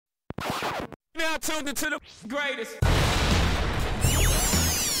Now tuned into the greatest.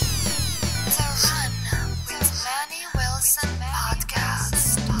 The Run with Manny Wilson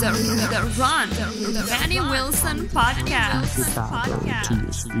podcast. The Manny Wilson podcast.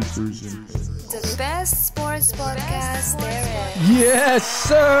 The best sports podcast there is. Yes,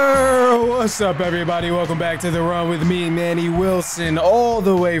 sir. What's up, everybody? Welcome back to The Run with me, Manny Wilson, all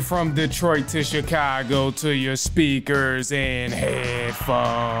the way from Detroit to Chicago to your speakers and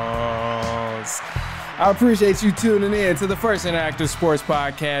headphones. I appreciate you tuning in to the first interactive sports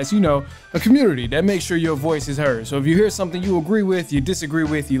podcast, a community that makes sure your voice is heard. So if you hear something you agree with, you disagree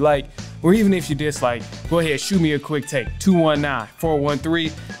with, you like, or even if you dislike, go ahead, shoot me a quick take.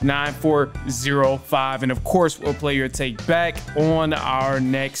 219-413-9405. And of course, we'll play your take back on our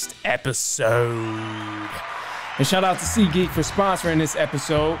next episode. And shout out to SeatGeek for sponsoring this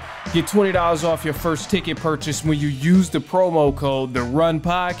episode. Get $20 off your first ticket purchase when you use the promo code The Run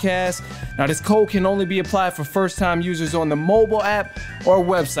Podcast. Now, this code can only be applied for first-time users on the mobile app or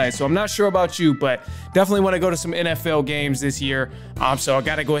website. So I'm not sure about you, but definitely want to go to some NFL games this year. So I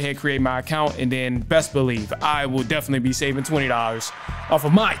got to go ahead and create my account, and then best believe I will definitely be saving $20 off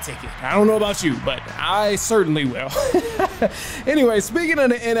of my ticket. I don't know about you, but I certainly will. Anyway, speaking of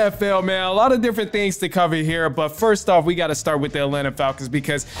the NFL, man, a lot of different things to cover here. But first off, we got to start with the Atlanta Falcons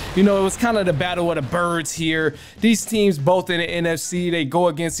because, it was kind of the battle of the birds here. These teams, both in the NFC, they go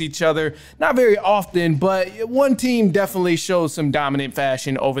against each other. Not very often, but one team definitely shows some dominant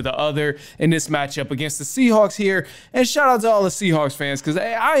fashion over the other in this matchup against the Seahawks here. And shout out to all the Seahawks fans, because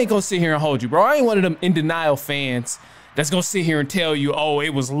I ain't going to sit here and hold you, bro. I ain't one of them in denial fans that's going to sit here and tell you, oh, it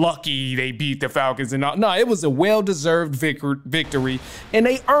was lucky they beat the Falcons and all. No, it was a well-deserved victory, and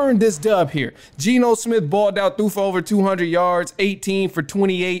they earned this dub here. Geno Smith balled out, threw for over 200 yards, 18 for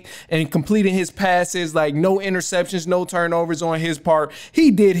 28, and completing his passes, like no interceptions, no turnovers on his part.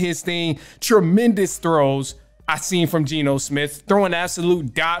 He did his thing. Tremendous throws I seen from Geno Smith, throwing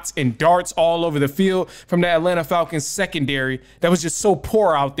absolute dots and darts all over the field from the Atlanta Falcons secondary that was just so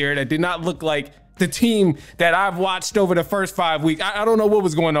poor out there that did not look like the team that I've watched over the first 5 weeks. I don't know what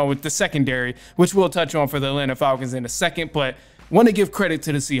was going on with the secondary, which we'll touch on for the Atlanta Falcons in a second, but want to give credit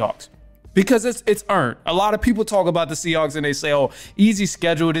to the Seahawks because it's earned. A lot of people talk about the Seahawks and they say, oh, easy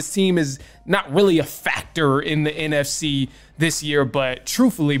schedule. This team is not really a factor in the NFC this year, but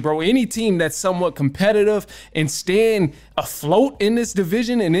truthfully, bro, any team that's somewhat competitive and staying afloat in this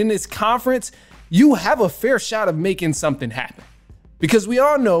division and in this conference, you have a fair shot of making something happen. Because we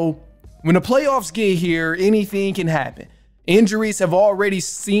all know when the playoffs get here, anything can happen. Injuries have already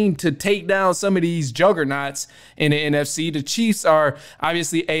seemed to take down some of these juggernauts in the NFC. The Chiefs are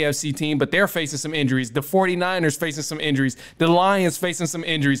obviously AFC team, but they're facing some injuries. The 49ers facing some injuries. The Lions facing some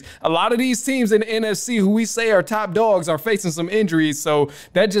injuries. A lot of these teams in the NFC who we say are top dogs are facing some injuries. So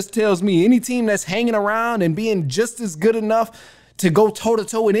that just tells me any team that's hanging around and being just as good enough to go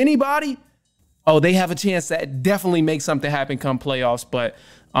toe-to-toe with anybody, oh, they have a chance to definitely make something happen come playoffs. But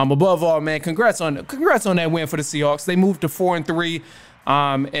above all, man, congrats on that win for the Seahawks. They moved to 4-3,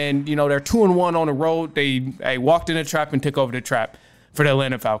 and they're 2-1 on the road. They walked in a trap and took over the trap for the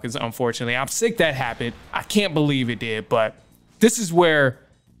Atlanta Falcons. Unfortunately, I'm sick that happened. I can't believe it did, but this is where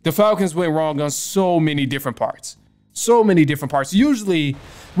the Falcons went wrong on so many different parts. So many different parts. Usually,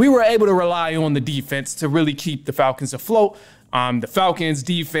 we were able to rely on the defense to really keep the Falcons afloat. The Falcons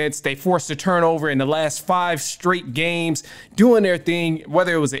defense, they forced a turnover in the last 5 straight games, doing their thing,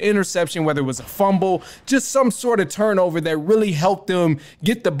 whether it was an interception, whether it was a fumble, just some sort of turnover that really helped them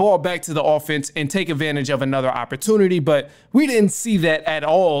get the ball back to the offense and take advantage of another opportunity. But we didn't see that at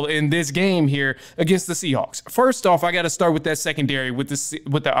all in this game here against the Seahawks. First off, I got to start with that secondary with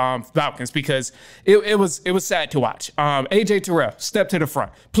the Falcons because it was sad to watch. AJ Terrell, step to the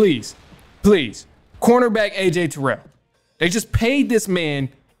front, please. Cornerback AJ Terrell. They just paid this man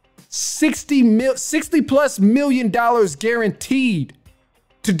 $60+ million guaranteed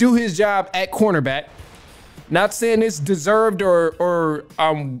to do his job at cornerback. Not saying it's deserved or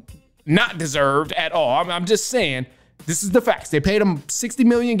not deserved at all. I'm just saying this is the facts. They paid him $60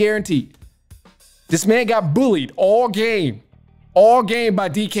 million guaranteed. This man got bullied all game by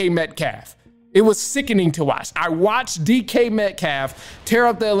DK Metcalf. It was sickening to watch. I watched DK Metcalf tear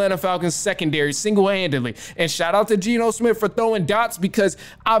up the Atlanta Falcons secondary single-handedly. And shout out to Geno Smith for throwing dots because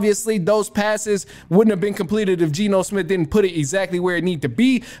obviously those passes wouldn't have been completed if Geno Smith didn't put it exactly where it needed to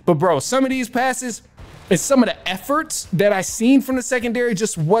be. But bro, some of these passes and some of the efforts that I seen from the secondary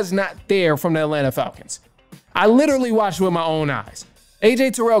just was not there from the Atlanta Falcons. I literally watched with my own eyes.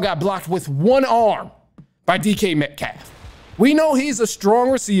 AJ Terrell got blocked with one arm by DK Metcalf. We know he's a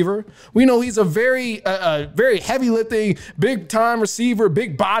strong receiver. We know he's a very heavy lifting, big time receiver,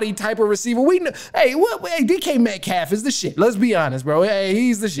 big body type of receiver. We know, hey, DK Metcalf is the shit. Let's be honest, bro. Hey,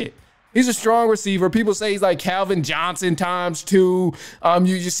 he's the shit. He's a strong receiver. People say he's like Calvin Johnson times 2.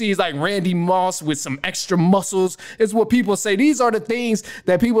 You see he's like Randy Moss with some extra muscles. It's what people say. These are the things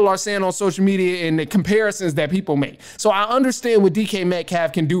that people are saying on social media and the comparisons that people make. So I understand what DK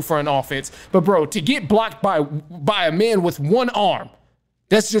Metcalf can do for an offense. But, bro, to get blocked by a man with one arm,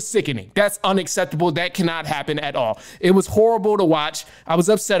 that's just sickening. That's unacceptable. That cannot happen at all. It was horrible to watch. I was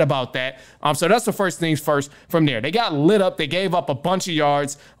upset about that. So that's the first things first from there. They got lit up. They gave up a bunch of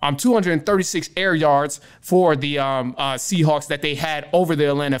yards, 236 air yards for the Seahawks that they had over the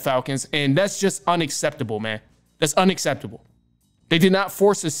Atlanta Falcons. And that's just unacceptable, man. That's unacceptable. They did not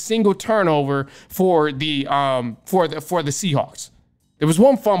force a single turnover for the Seahawks. There was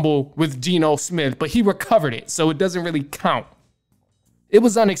one fumble with Geno Smith, but he recovered it, so it doesn't really count. It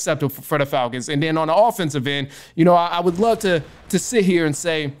was unacceptable for the Falcons. And then on the offensive end, you know, I would love to sit here and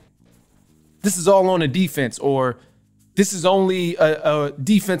say, this is all on the defense, or this is only a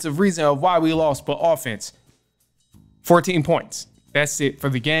defensive reason of why we lost, but offense. 14 points. That's it for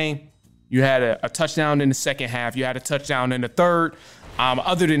the game. You had a touchdown in the second half. You had a touchdown in the third.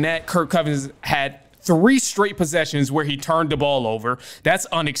 Other than that, Kirk Cousins had 3 straight possessions where he turned the ball over. That's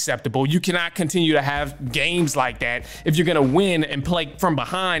unacceptable. You cannot continue to have games like that if you're going to win and play from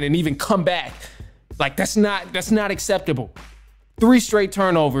behind and even come back. Like, that's not acceptable. 3 straight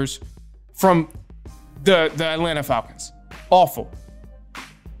turnovers from the Atlanta Falcons. Awful.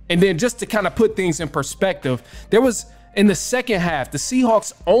 And then just to kind of put things in perspective, there was, in the second half, the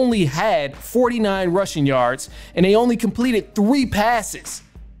Seahawks only had 49 rushing yards and they only completed 3 passes.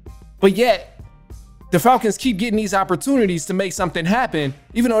 But yet, the Falcons keep getting these opportunities to make something happen,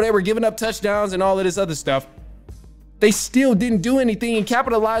 even though they were giving up touchdowns and all of this other stuff. They still didn't do anything and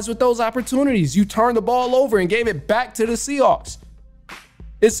capitalize with those opportunities. You turned the ball over and gave it back to the Seahawks.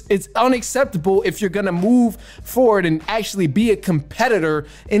 It's unacceptable if you're going to move forward and actually be a competitor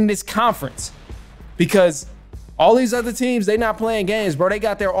in this conference, because all these other teams, they not playing games, bro. They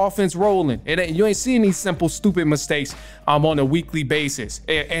got their offense rolling. You ain't seeing these simple, stupid mistakes on a weekly basis.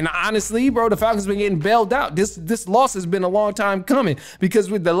 And honestly, bro, the Falcons been getting bailed out. This loss has been a long time coming, because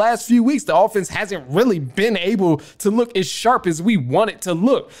with the last few weeks, the offense hasn't really been able to look as sharp as we want it to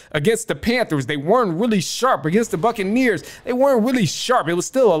look. Against the Panthers, they weren't really sharp. Against the Buccaneers, they weren't really sharp. It was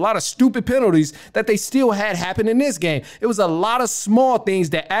still a lot of stupid penalties that they still had happen in this game. It was a lot of small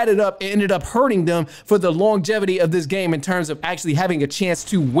things that added up and ended up hurting them for the longevity of this game in terms of actually having a chance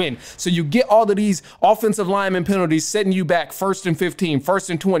to win. So you get all of these offensive lineman penalties setting you back 1st and 15, 1st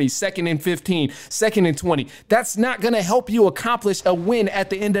and 20, 2nd and 15, 2nd and 20. That's not going to help you accomplish a win at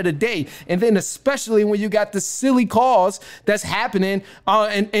the end of the day. And then especially when you got the silly calls that's happening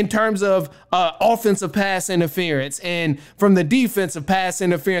in terms of offensive pass interference and from the defensive pass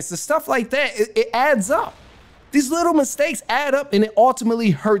interference, the stuff like that, it adds up. These little mistakes add up and it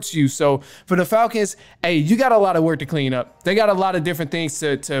ultimately hurts you. So for the Falcons, hey, you got a lot of work to clean up. They got a lot of different things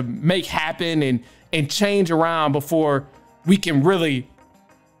to make happen and change around before we can really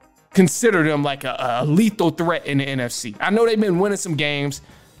consider them like a lethal threat in the NFC. I know they've been winning some games,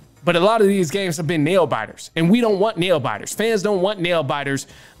 but a lot of these games have been nail biters, and we don't want nail biters. Fans don't want nail biters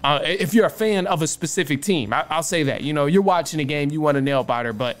if you're a fan of a specific team. I'll say that. You know, you're watching a game, you want a nail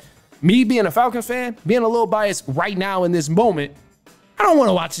biter, but me being a Falcons fan, being a little biased right now in this moment, I don't want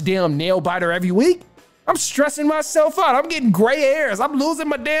to watch a damn nail biter every week. I'm stressing myself out. I'm getting gray hairs. I'm losing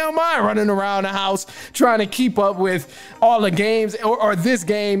my damn mind running around the house trying to keep up with all the games or this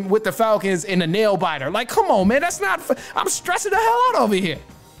game with the Falcons and a nail biter. Like, come on, man. That's not, I'm stressing the hell out over here.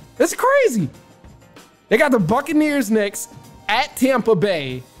 That's crazy. They got the Buccaneers next at Tampa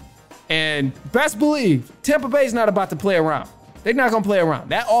Bay. And best believe, Tampa Bay's not about to play around. They're not going to play around.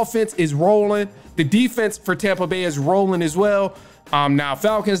 That offense is rolling. The defense for Tampa Bay is rolling as well. Now,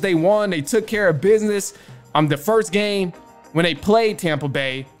 Falcons, they won. They took care of business. The first game when they played Tampa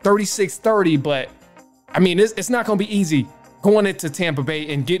Bay, 36-30. But, I mean, it's not going to be easy going into Tampa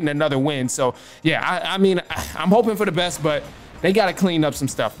Bay and getting another win. So, yeah, I mean, I'm hoping for the best, but they got to clean up some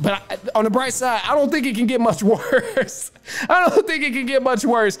stuff. But on the bright side, I don't think it can get much worse. I don't think it can get much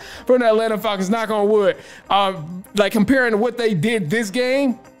worse from the Atlanta Falcons, knock on wood. Like comparing to what they did this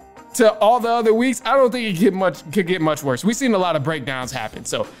game to all the other weeks, I don't think it could get much worse. We've seen a lot of breakdowns happen.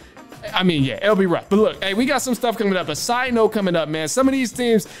 So, I mean, yeah, it'll be rough. But look, hey, we got some stuff coming up. A side note coming up, man. Some of these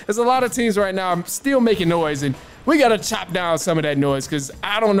teams, there's a lot of teams right now I'm still making noise, and we got to chop down some of that noise because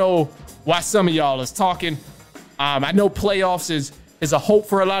I don't know why some of y'all is talking. I know playoffs is is a hope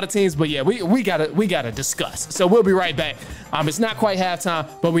for a lot of teams. But yeah, we gotta discuss. So we'll be right back. It's not quite halftime,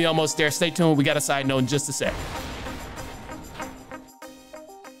 but we almost there. Stay tuned. We got a side note in just a sec.